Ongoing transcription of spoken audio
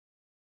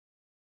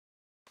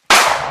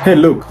Hey,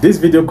 look, this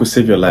video could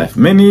save your life.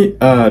 Many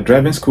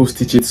driving schools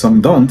teach it, some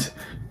don't,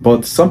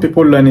 but some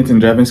people learn it in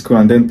driving school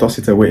and then toss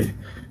it away.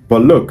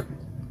 But look,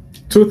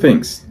 two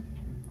things.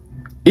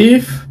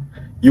 If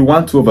you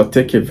want to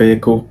overtake a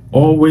vehicle,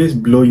 always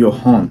blow your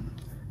horn.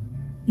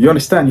 You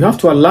understand? You have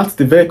to alert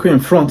the vehicle in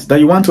front that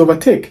you want to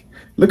overtake.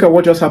 Look at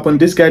what just happened.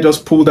 This guy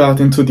just pulled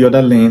out into the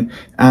other lane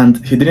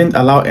and he didn't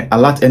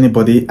alert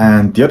anybody,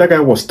 and the other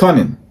guy was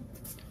turning.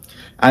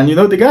 And you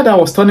know, the guy that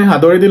was turning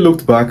had already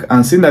looked back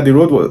and seen that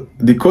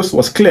the coast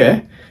was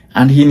clear,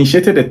 and he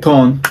initiated a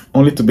turn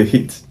only to be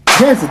hit.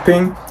 Here's the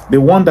thing,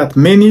 the one that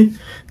many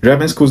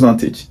driving schools don't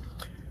teach.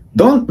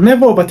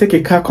 Never overtake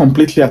a car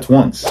completely at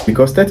once,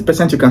 because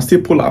 30% you can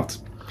still pull out.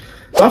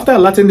 So after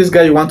alerting this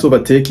guy you want to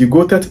overtake, you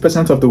go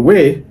 30% of the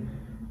way,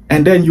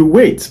 and then you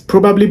wait,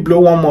 probably blow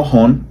one more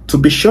horn to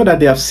be sure that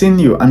they have seen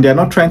you and they are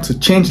not trying to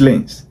change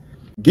lanes.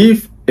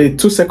 Give a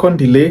 2-second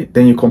delay,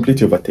 then you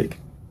complete your overtake.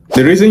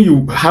 The reason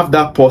you have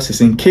that pause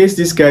is in case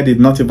this guy did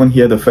not even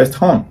hear the first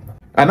horn.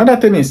 Another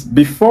thing is,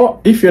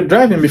 if you're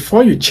driving,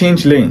 before you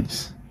change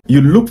lanes, you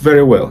look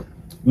very well.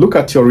 Look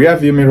at your rear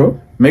view mirror,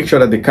 make sure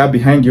that the car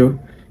behind you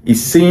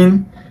is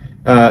seeing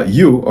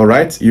you, all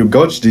right? You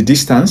gauge the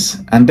distance,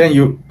 and then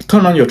you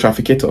turn on your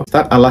trafficator.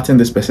 Start alerting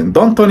this person.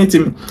 Don't turn on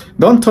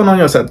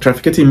your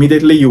trafficator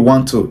immediately you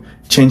want to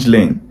change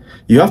lane.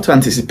 You have to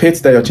anticipate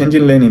that you're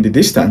changing lane in the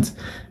distance,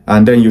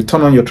 and then you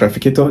turn on your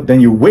trafficator, then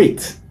you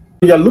wait.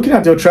 You're looking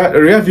at your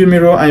rear view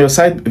mirror and your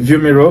side view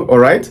mirror, all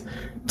right,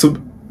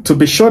 to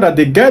be sure that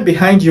the guy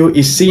behind you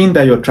is seeing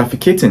that you're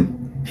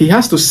trafficating. He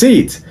has to see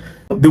it.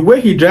 The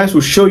way he drives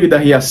will show you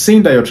that he has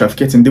seen that you're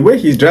trafficating. The way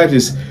he drives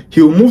is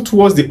he will move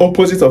towards the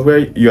opposite of where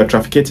you are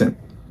trafficating.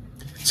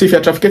 So if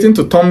you're trafficating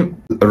to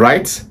turn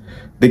right,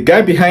 the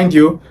guy behind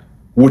you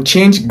will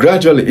change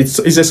gradually. It's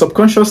a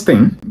subconscious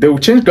thing. They will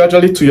change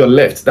gradually to your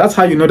left. That's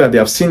how you know that they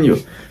have seen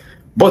you.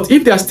 But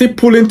if they are still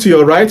pulling to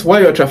your right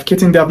while you're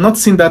trafficating, they have not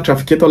seen that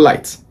trafficator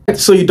light.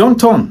 So you don't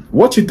turn.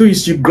 What you do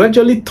is you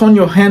gradually turn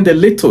your hand a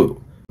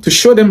little to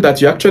show them that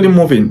you're actually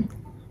moving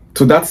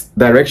to that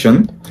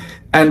direction.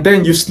 And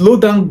then you slow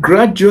down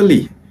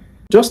gradually.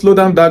 Just slow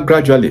down that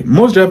gradually.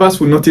 Most drivers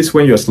will notice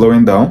when you're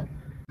slowing down,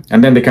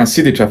 and then they can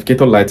see the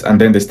trafficator lights,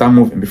 and then they start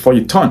moving before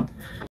you turn.